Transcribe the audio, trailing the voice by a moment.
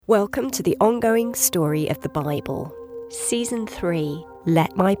Welcome to the ongoing story of the Bible. Season 3,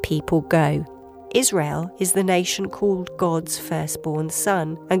 Let My People Go. Israel is the nation called God's firstborn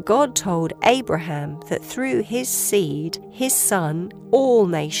son, and God told Abraham that through his seed, his son, all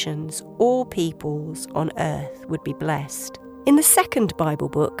nations, all peoples on earth would be blessed. In the second Bible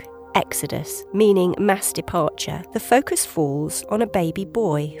book, Exodus, meaning mass departure, the focus falls on a baby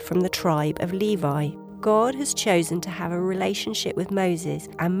boy from the tribe of Levi. God has chosen to have a relationship with Moses,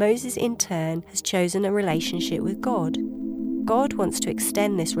 and Moses in turn has chosen a relationship with God. God wants to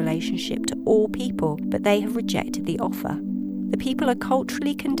extend this relationship to all people, but they have rejected the offer. The people are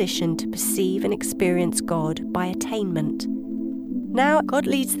culturally conditioned to perceive and experience God by attainment. Now God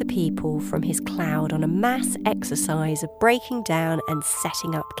leads the people from his cloud on a mass exercise of breaking down and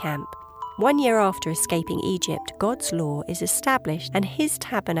setting up camp. 1 year after escaping Egypt, God's law is established and his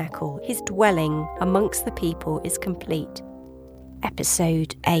tabernacle, his dwelling amongst the people, is complete.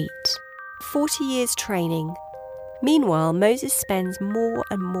 Episode 8. 40 years training. Meanwhile, Moses spends more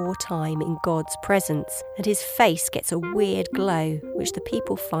and more time in God's presence, and his face gets a weird glow, which the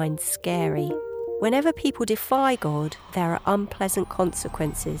people find scary. Whenever people defy God, there are unpleasant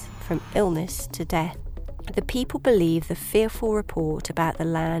consequences, from illness to death. The people believe the fearful report about the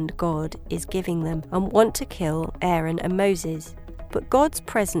land God is giving them and want to kill Aaron and Moses. But God's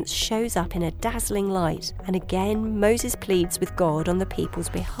presence shows up in a dazzling light, and again Moses pleads with God on the people's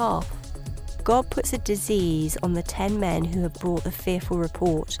behalf. God puts a disease on the 10 men who have brought the fearful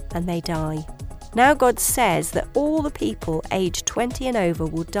report, and they die. Now God says that all the people aged 20 and over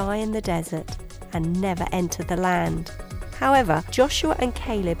will die in the desert and never enter the land. However, Joshua and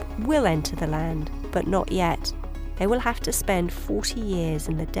Caleb will enter the land, but not yet. They will have to spend 40 years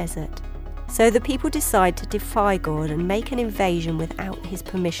in the desert. So the people decide to defy God and make an invasion without his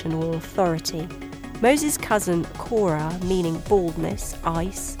permission or authority. Moses' cousin Korah, meaning baldness,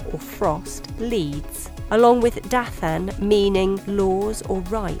 ice or frost, leads, along with Dathan, meaning laws or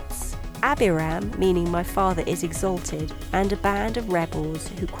rights, Abiram, meaning my father is exalted, and a band of rebels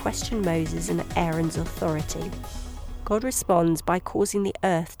who question Moses and Aaron's authority. God responds by causing the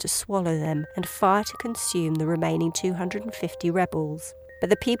earth to swallow them and fire to consume the remaining 250 rebels. But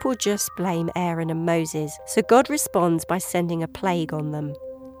the people just blame Aaron and Moses, so God responds by sending a plague on them.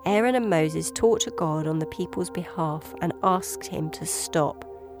 Aaron and Moses talk to God on the people's behalf and ask him to stop.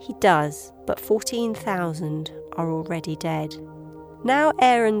 He does, but 14,000 are already dead. Now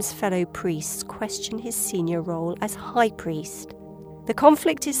Aaron's fellow priests question his senior role as high priest. The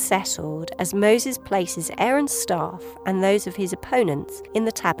conflict is settled as Moses places Aaron's staff and those of his opponents in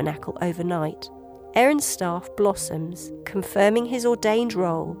the tabernacle overnight. Aaron's staff blossoms, confirming his ordained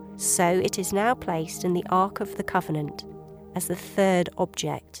role, so it is now placed in the Ark of the Covenant as the third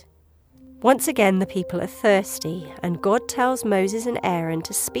object. Once again the people are thirsty, and God tells Moses and Aaron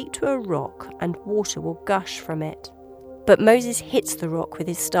to speak to a rock and water will gush from it. But Moses hits the rock with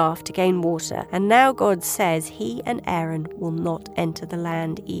his staff to gain water, and now God says he and Aaron will not enter the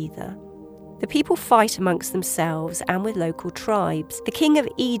land either. The people fight amongst themselves and with local tribes. The king of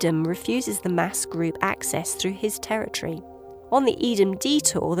Edom refuses the mass group access through his territory. On the Edom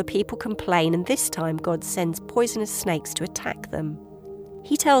detour, the people complain, and this time God sends poisonous snakes to attack them.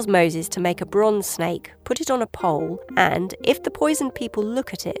 He tells Moses to make a bronze snake, put it on a pole, and if the poisoned people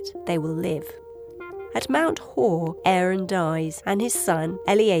look at it, they will live. At Mount Hor, Aaron dies, and his son,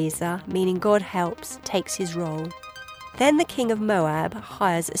 Eleazar, meaning God helps, takes his role. Then the king of Moab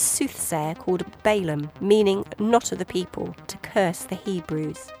hires a soothsayer called Balaam, meaning not of the people, to curse the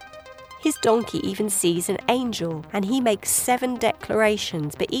Hebrews. His donkey even sees an angel, and he makes 7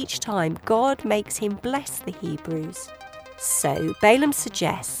 declarations, but each time God makes him bless the Hebrews. So Balaam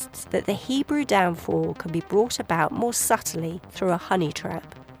suggests that the Hebrew downfall can be brought about more subtly through a honey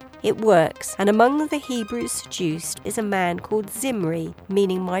trap. It works, and among the Hebrews seduced is a man called Zimri,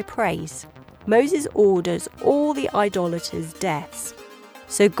 meaning my praise. Moses orders all the idolaters' deaths.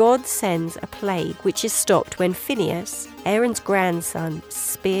 So God sends a plague, which is stopped when Phinehas, Aaron's grandson,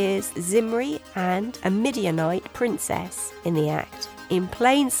 spears Zimri and a Midianite princess in the act, in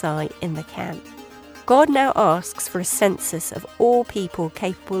plain sight in the camp. God now asks for a census of all people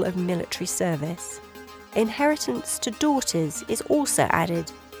capable of military service. Inheritance to daughters is also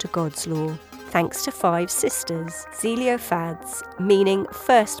added to God's law, thanks to 5 sisters, Zelophads, meaning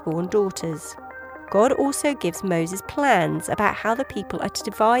firstborn daughters. God also gives Moses plans about how the people are to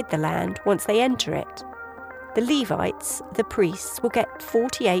divide the land once they enter it. The Levites, the priests, will get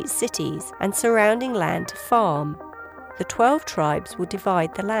 48 cities and surrounding land to farm. The 12 tribes will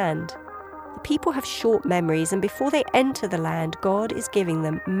divide the land. The people have short memories, and before they enter the land God is giving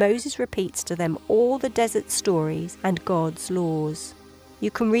them, Moses repeats to them all the desert stories and God's laws. You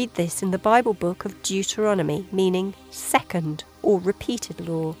can read this in the Bible book of Deuteronomy, meaning second or repeated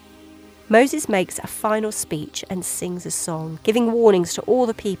law. Moses makes a final speech and sings a song, giving warnings to all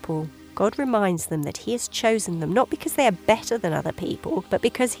the people. God reminds them that he has chosen them not because they are better than other people, but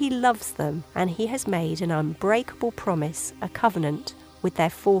because he loves them and he has made an unbreakable promise, a covenant, with their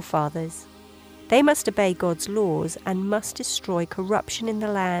forefathers. They must obey God's laws and must destroy corruption in the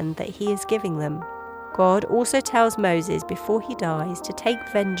land that he is giving them. God also tells Moses before he dies to take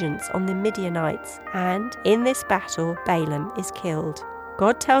vengeance on the Midianites, and in this battle Balaam is killed.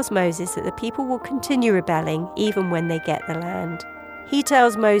 God tells Moses that the people will continue rebelling even when they get the land. He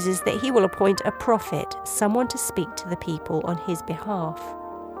tells Moses that he will appoint a prophet, someone to speak to the people on his behalf.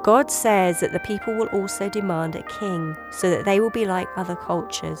 God says that the people will also demand a king, so that they will be like other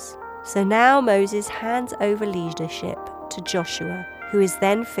cultures. So now Moses hands over leadership to Joshua, who is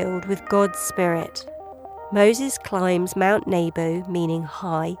then filled with God's Spirit. Moses climbs Mount Nebo, meaning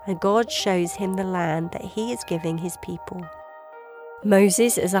high, and God shows him the land that he is giving his people.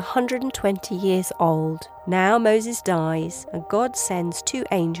 Moses is 120 years old. Now Moses dies, and God sends 2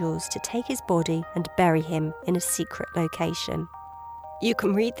 angels to take his body and bury him in a secret location. You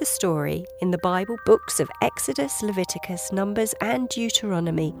can read the story in the Bible books of Exodus, Leviticus, Numbers, and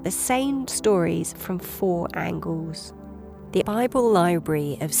Deuteronomy, the same stories from 4 angles. The Bible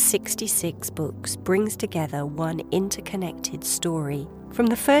library of 66 books brings together one interconnected story. From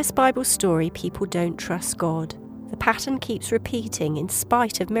the first Bible story, people don't trust God. The pattern keeps repeating in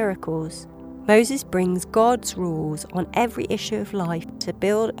spite of miracles. Moses brings God's rules on every issue of life to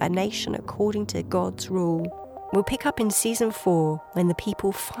build a nation according to God's rule. We'll pick up in season 4 when the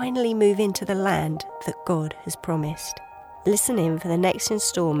people finally move into the land that God has promised. Listen in for the next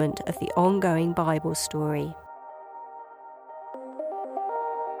installment of the ongoing Bible story.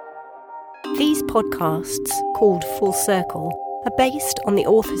 These podcasts, called Full Circle, are based on the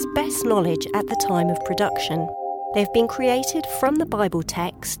author's best knowledge at the time of production. They've been created from the Bible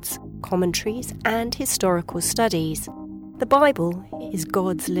texts, commentaries, and historical studies. The Bible is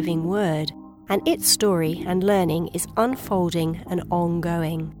God's living word, and its story and learning is unfolding and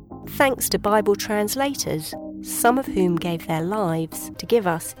ongoing. Thanks to Bible translators, some of whom gave their lives to give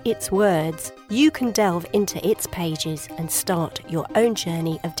us its words, you can delve into its pages and start your own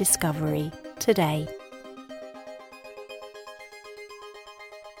journey of discovery today.